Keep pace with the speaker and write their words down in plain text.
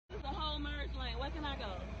lane. Where can I go?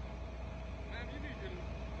 Ma'am, you need to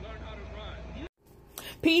learn how to drive.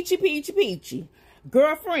 Peachy, peachy, peachy.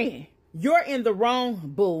 Girlfriend, you're in the wrong,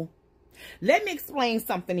 boo. Let me explain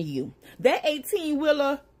something to you. That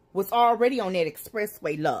 18-wheeler was already on that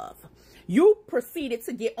expressway, love. You proceeded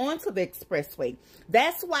to get onto the expressway.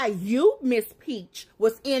 That's why you, Miss Peach,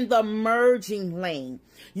 was in the merging lane.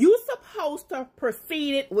 You supposed to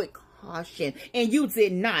proceed with caution, and you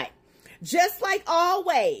did not. Just like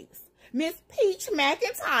always, Miss Peach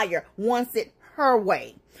McIntyre wants it her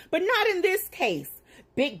way. But not in this case.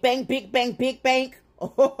 Big bank, big bank, big bank.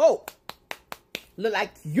 Oh, look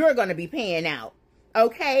like you're going to be paying out.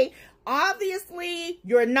 Okay? Obviously,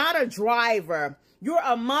 you're not a driver. You're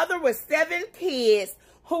a mother with 7 kids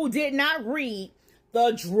who did not read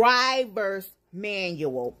the driver's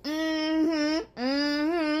manual.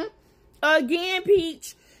 Again,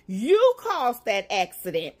 Peach, you caused that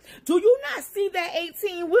accident. Do you not see that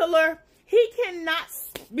 18-wheeler? He cannot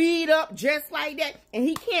speed up just like that, and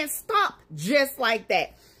he can't stop just like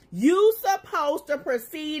that. You supposed to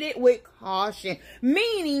proceed it with caution,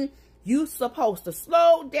 meaning you supposed to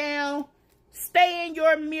slow down, stay in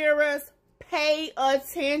your mirrors, pay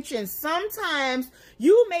attention. Sometimes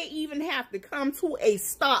you may even have to come to a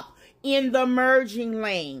stop in the merging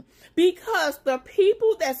lane because the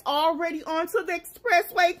people that's already onto the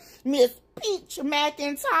expressway, Miss Peach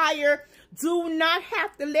McIntyre, do not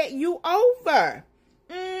have to let you over.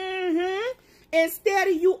 Instead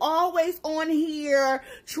of you always on here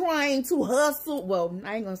trying to hustle. Well,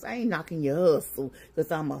 I ain't knocking your hustle because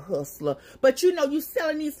I'm a hustler. But you know, you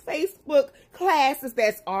selling these Facebook classes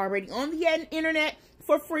that's already on the internet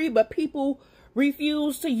for free, but people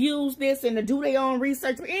refuse to use this and to do their own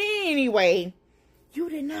research. Anyway, you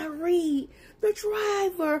did not read the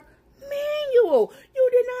driver manual. You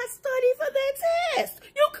did not study for that test.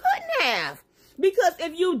 You couldn't have. Because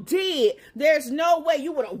if you did, there's no way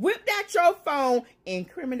you would have whipped out your phone and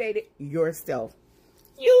incriminated yourself.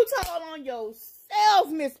 You told on yourself,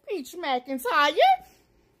 Miss Peach McIntyre.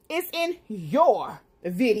 It's in your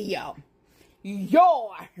video.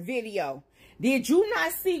 Your video. Did you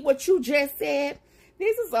not see what you just said?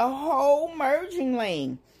 This is a whole merging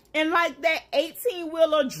lane. And like that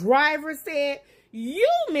 18-wheeler driver said, you,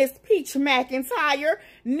 Miss Peach McIntyre,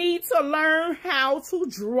 need to learn how to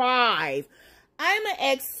drive. I'm an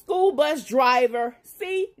ex-school bus driver,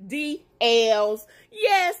 CDLs.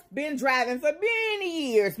 Yes, been driving for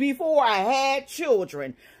many years before I had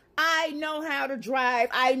children. I know how to drive.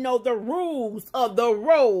 I know the rules of the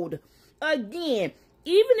road. Again,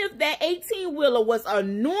 even if that 18-wheeler was a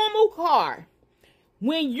normal car,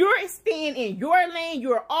 when you're staying in your lane,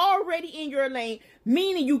 you're already in your lane,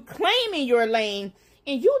 meaning you claiming your lane,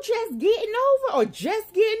 and you just getting over or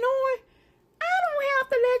just getting on, I don't have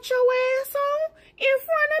to let your ass on in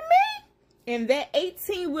front of me. And that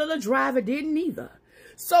 18-wheeler driver didn't either.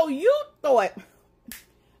 So you thought,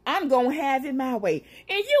 I'm going to have it my way.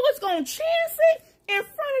 And you was going to chance it in front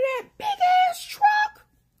of that big-ass truck?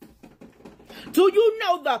 Do you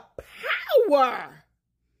know the power?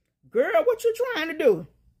 Girl, what you trying to do?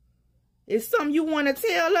 Is something you want to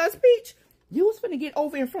tell us, Peach? You was finna get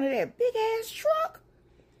over in front of that big-ass truck?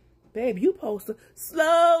 Babe, you supposed to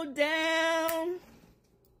slow down.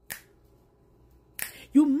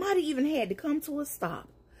 You might have even had to come to a stop.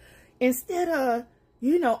 Instead of,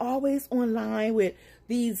 you know, always online with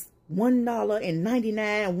these $1.99,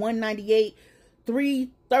 $1.98,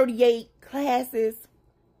 $3.38 classes,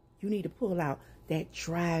 you need to pull out that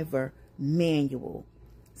driver manual.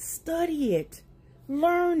 Study it.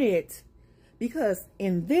 Learn it. Because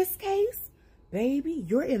in this case, baby,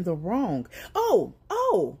 you're in the wrong. Oh.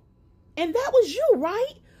 And that was you,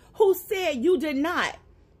 right? Who said you did not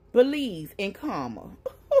believe in karma.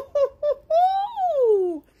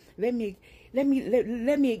 Let me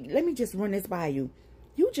just run this by you.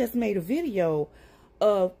 You just made a video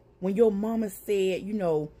of when your mama said, you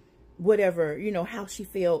know, whatever, you know, how she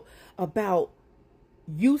felt about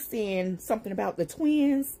you saying something about the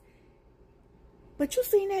twins. But you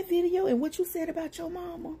seen that video and what you said about your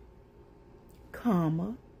mama.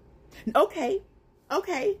 Karma. Okay.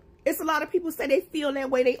 It's a lot of people say they feel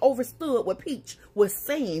that way. They overstood what Peach was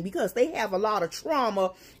saying because they have a lot of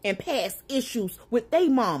trauma and past issues with their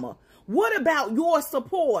mama. What about your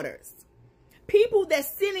supporters? People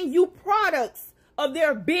that's sending you products of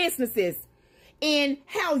their businesses and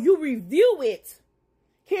how you review it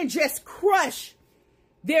can just crush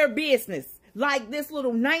their business. Like this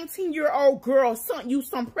little 19-year-old girl sent you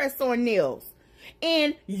some press-on nails.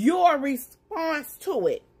 And your response to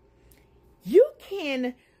it. You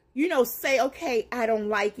can, you know, say, okay, I don't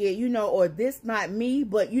like it, you know, or this not me,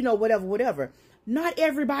 but, you know, whatever. not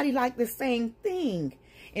everybody like the same thing.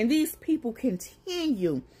 And these people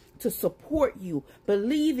continue to support you,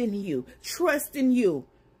 believe in you, trust in you,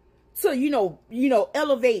 to, you know,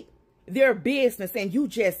 elevate their business, and you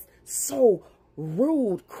just so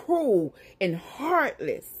rude, cruel, and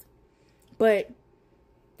heartless. But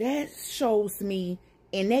that shows me,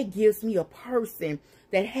 and that gives me a person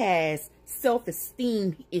that has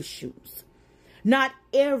self-esteem issues. Not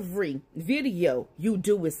every video you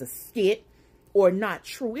do is a skit or not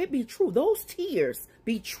true. It be true. Those tears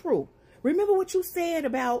be true. Remember what you said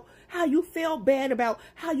about how you felt bad about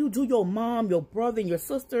how you do your mom, your brother, and your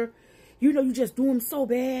sister. You know, you just do them so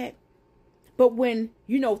bad. But when,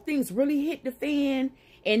 you know, things really hit the fan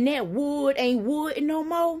and that wood ain't wood no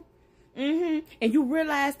more, and you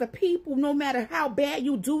realize the people, no matter how bad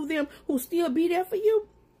you do them, who still be there for you.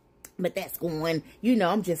 But that's going, you know,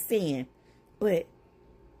 I'm just saying. But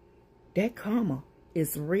that karma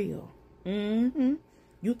is real. You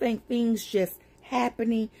think things just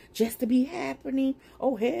happening just to be happening?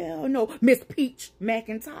 Oh, hell no. Miss Peach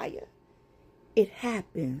McIntyre. It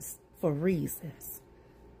happens for reasons.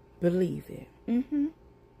 Believe it.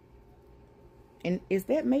 And is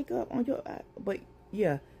that makeup on your eye? But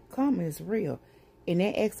yeah, karma is real. And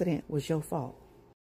that accident was your fault.